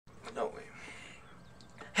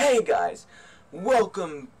Hey guys,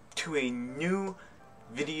 welcome to a new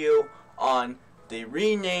video on the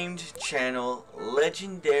renamed channel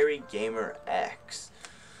Legendary Gamer X.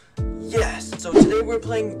 Yes, so today we're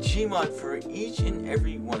playing Gmod for each and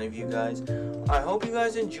every one of you guys. I hope you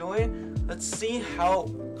guys enjoy. Let's see how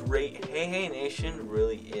great Hey Hey Nation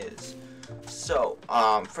really is. So,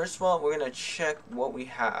 first of all, we're gonna check what we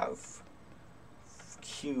have.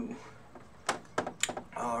 Q.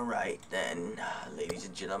 Alright then, ladies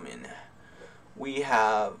and gentlemen, we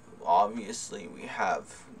have, obviously, we have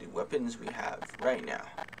the weapons we have right now.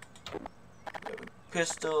 We have a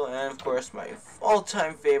pistol, and of course my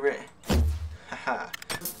all-time favorite. Haha.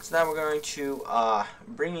 So now we're going to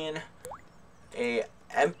bring in a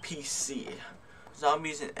NPC,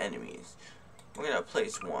 zombies and enemies. We're gonna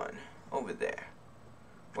place one over there.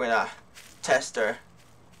 We're gonna test her.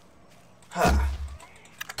 Ha.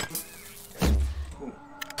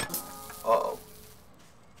 Uh-oh.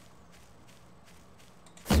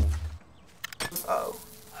 Uh-oh.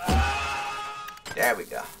 There we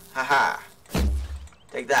go. Haha.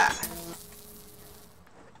 Take that.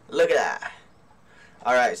 Look at that.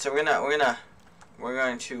 Alright, so we're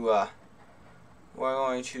going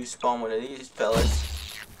to spawn one of these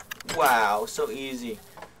fellas. Wow, so easy.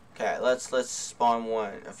 Okay, let's spawn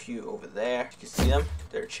a few over there. You can see them.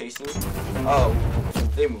 They're chasing. Oh,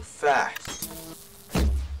 they move fast.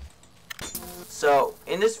 So,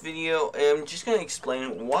 in this video, I'm just going to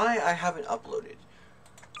explain why I haven't uploaded.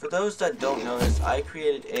 For those that don't know this, I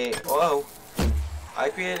created a whole,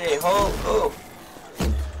 oh,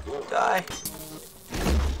 die.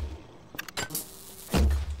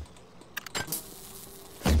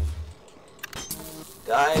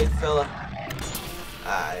 Die, fella.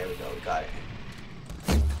 Ah, there we go, we got it.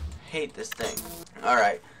 Hate this thing.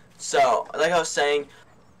 Alright, so, like I was saying,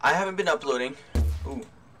 I haven't been uploading. Ooh.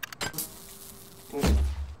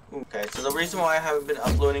 Okay, so the reason why I haven't been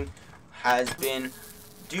uploading has been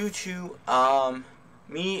due to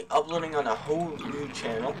me uploading on a whole new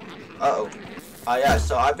channel. Yeah,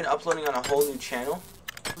 so I've been uploading on a whole new channel,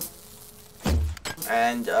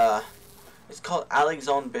 and it's called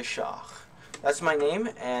Alexandre Bichard. That's my name,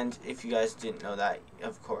 and if you guys didn't know that,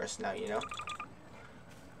 of course now you know.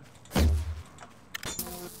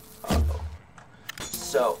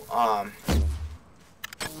 So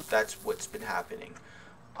that's what's been happening.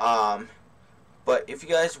 But if you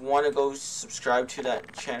guys want to go subscribe to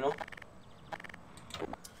that channel,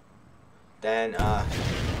 then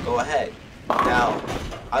go ahead. Now,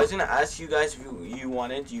 I was gonna ask you guys if you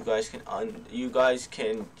wanted. You guys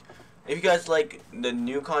can. If you guys like the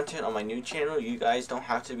new content on my new channel, you guys don't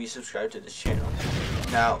have to be subscribed to this channel.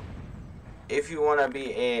 Now, if you want to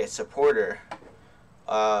be a supporter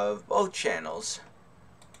of both channels,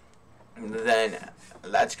 then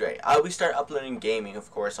that's great. I'll start uploading gaming, of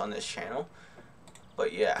course, on this channel.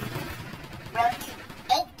 But yeah.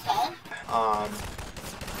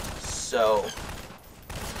 So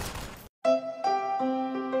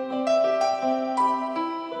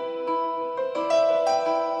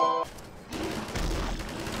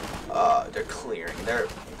they're clearing.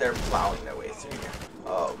 They're plowing their way through here.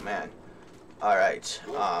 Oh man. All right.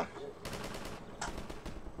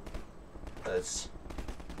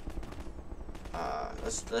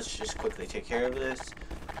 Let's just quickly take care of this,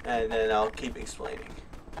 and then I'll keep explaining.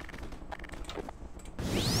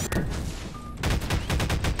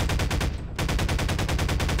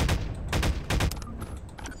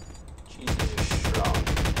 Jesus is strong.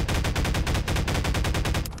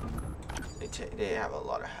 They have a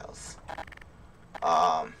lot of health.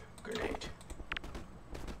 Grenade.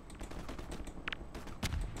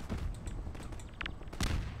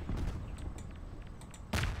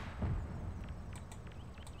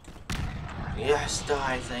 Yes,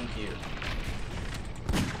 die, thank you.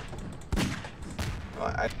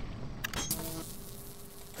 Oh,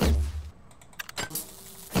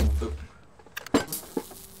 boop.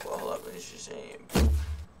 Well, hold up, let's just aim.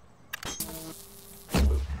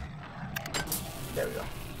 Boop. There we go.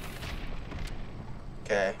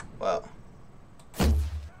 Okay, well.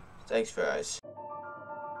 Thanks, guys.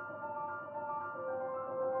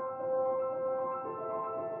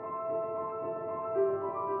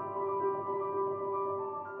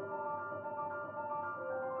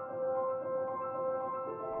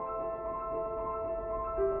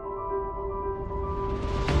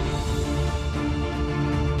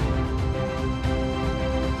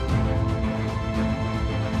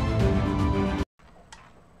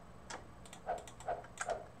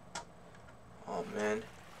 Man,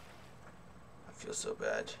 I feel so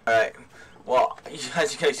bad. All right, well,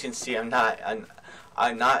 as you guys can see, I'm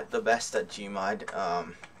not the best at Gmod.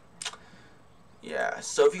 yeah,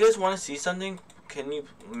 so if you guys want to see something, can you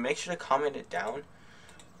make sure to comment it down?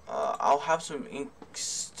 I'll have some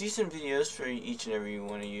decent videos for each and every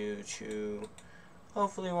one of you to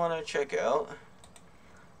hopefully want to check out.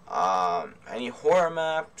 Any horror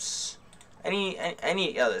maps, any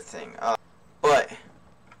other thing. But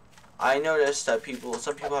I noticed that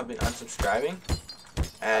some people have been unsubscribing,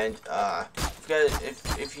 and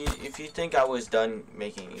if you think I was done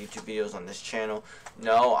making YouTube videos on this channel,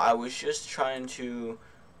 no, I was just trying to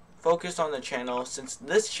focus on the channel, since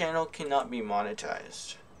this channel cannot be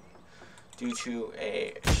monetized due to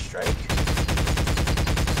a strike.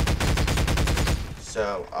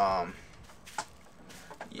 So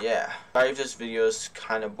yeah, sorry if this video is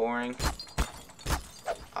kind of boring.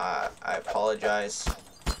 I apologize.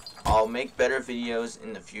 I'll make better videos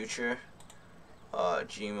in the future,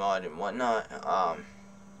 Gmod and whatnot.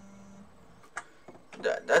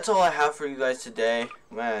 That's all I have for you guys today,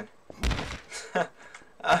 man.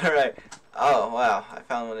 Alright. Oh, wow. I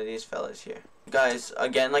found one of these fellas here. Guys,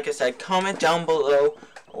 again, like I said, comment down below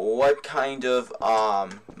what kind of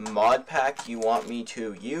mod pack you want me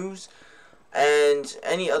to use. And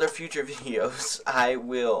any other future videos I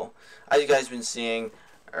will, as you guys been seeing,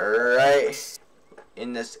 right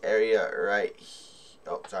in this area, right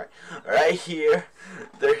here,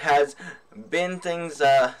 there has been things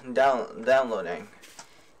downloading.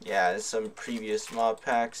 Yeah, there's some previous mod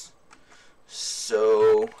packs.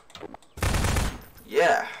 So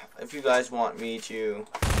yeah, if you guys want me to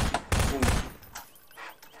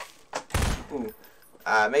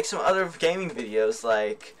make some other gaming videos,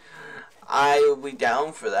 like, I will be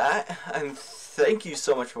down for that. And thank you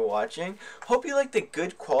so much for watching. Hope you like the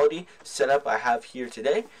good quality setup I have here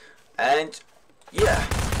today. And yeah,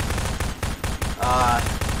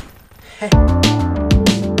 hey.